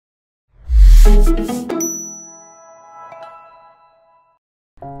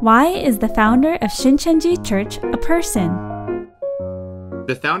Why is the founder of Shincheonji Church a person?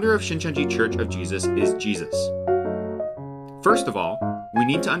 The founder of Shincheonji Church of Jesus is Jesus. First of all, we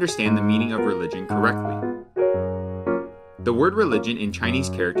need to understand the meaning of religion correctly. The word religion in Chinese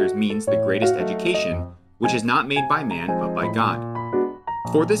characters means the greatest education, which is not made by man but by God.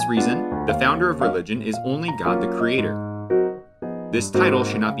 For this reason, the founder of religion is only God the Creator. This title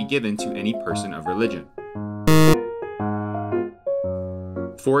should not be given to any person of religion.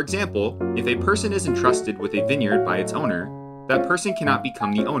 For example, if a person is entrusted with a vineyard by its owner, that person cannot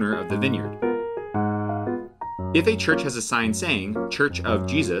become the owner of the vineyard. If a church has a sign saying, Church of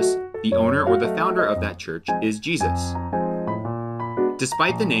Jesus, the owner or the founder of that church is Jesus.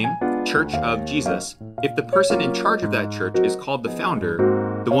 Despite the name, Church of Jesus, if the person in charge of that church is called the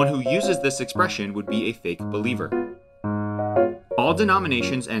founder, the one who uses this expression would be a fake believer. All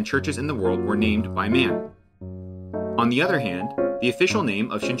denominations and churches in the world were named by man. On the other hand, the official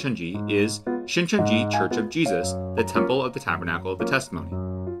name of Shincheonji is Shincheonji Church of Jesus, the Temple of the Tabernacle of the Testimony.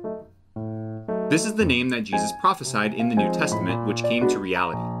 This is the name that Jesus prophesied in the New Testament, which came to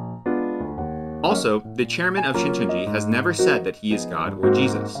reality. Also, the chairman of Shincheonji has never said that he is God or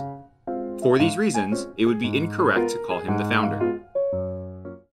Jesus. For these reasons, it would be incorrect to call him the founder.